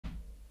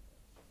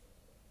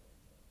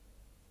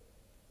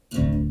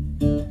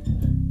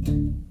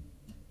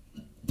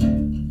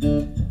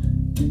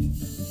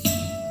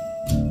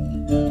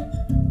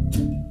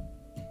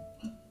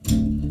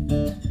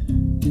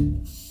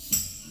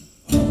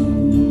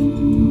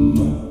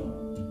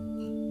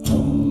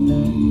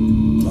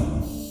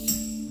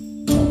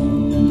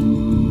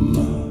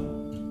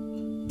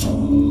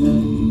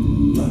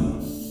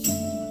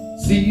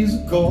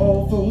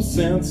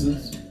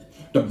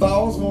The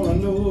boss wanna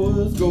know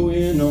what's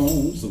going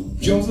on. So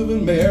Joseph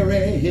and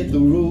Mary hit the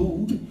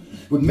road,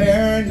 with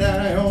Mary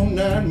nigh on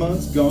 9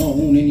 months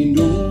gone. And you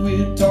know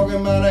we're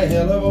talking about a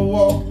hell of a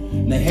walk,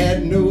 and they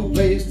had no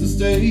place to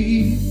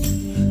stay.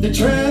 They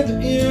tried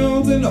the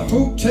inns and the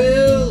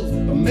hotels,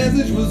 the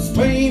message was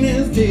plain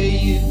as day.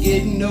 You'd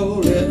get no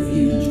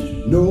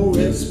refuge, no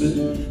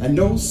respite, and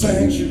no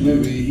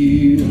sanctuary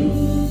here.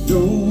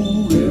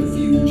 No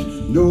refuge,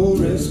 no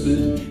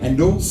respite, and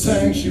no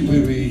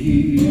sanctuary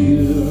here.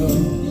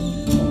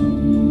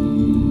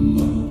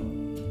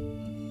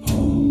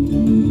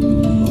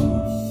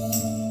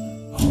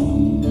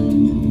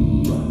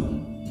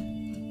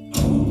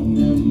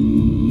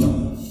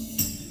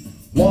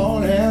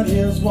 One had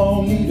his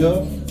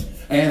Juanita,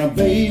 and a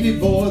baby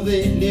boy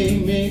they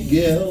named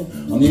Miguel.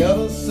 On the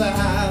other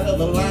side of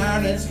the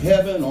line it's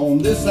heaven, on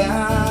this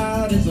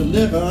side is a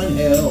living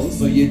hell.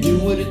 So you do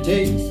what it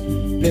takes,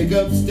 pick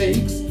up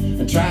stakes,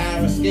 and try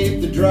to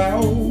escape the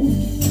drought.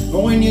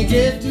 But when you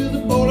get to the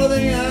border,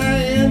 the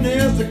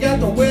INS, they got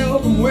the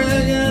welcome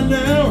wagon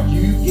now.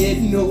 You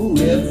get no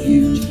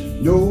refuge,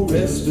 no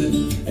respite,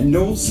 and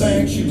no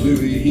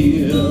sanctuary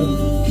here.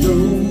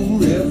 No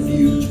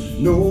refuge,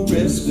 no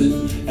respite,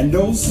 and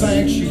no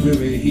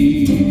sanctuary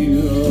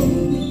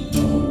here.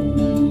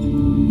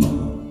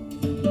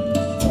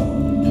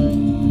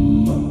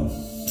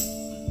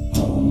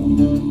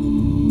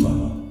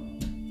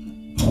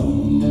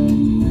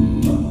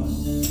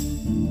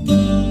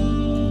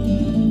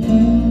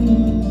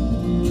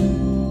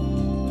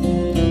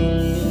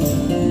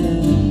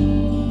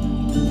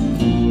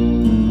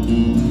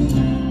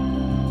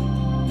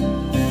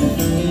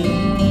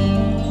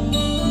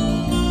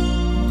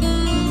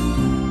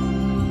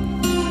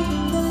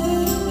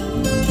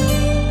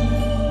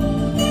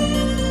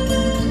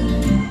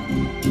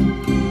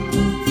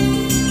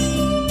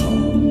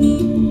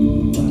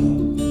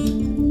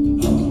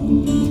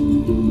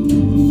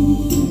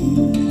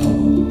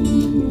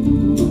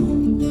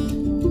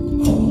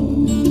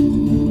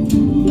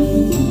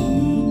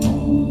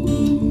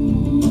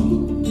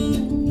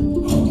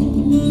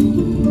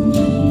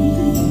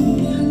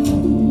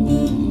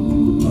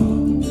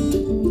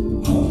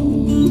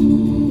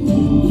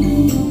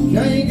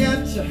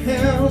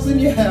 And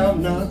you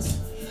have-nots,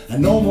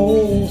 and no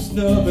more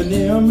snubbing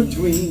in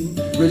between.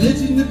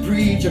 Religion to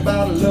preach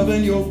about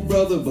loving your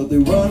brother, but they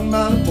run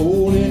by the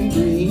Bowling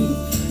Green.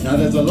 Now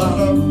there's a lot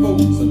of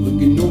folks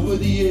looking over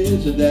the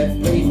edge of that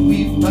plate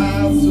we've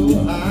piled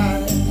so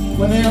high.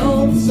 When they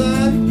all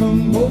decide to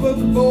come over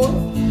the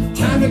border,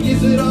 time to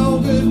kiss it all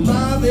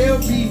goodbye. There'll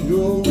be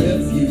no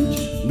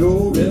refuge,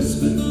 no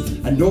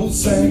respite, and no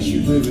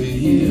sanctuary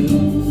here.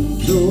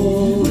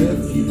 No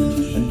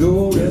refuge, and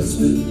no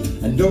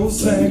respite, and no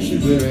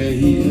sanctuary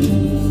here.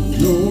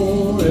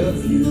 No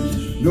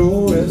refuge,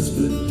 no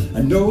respite,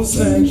 and no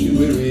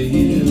sanctuary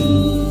here.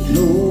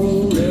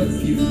 No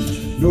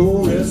refuge,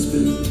 no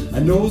respite,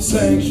 and no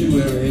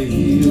sanctuary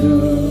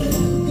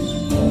here.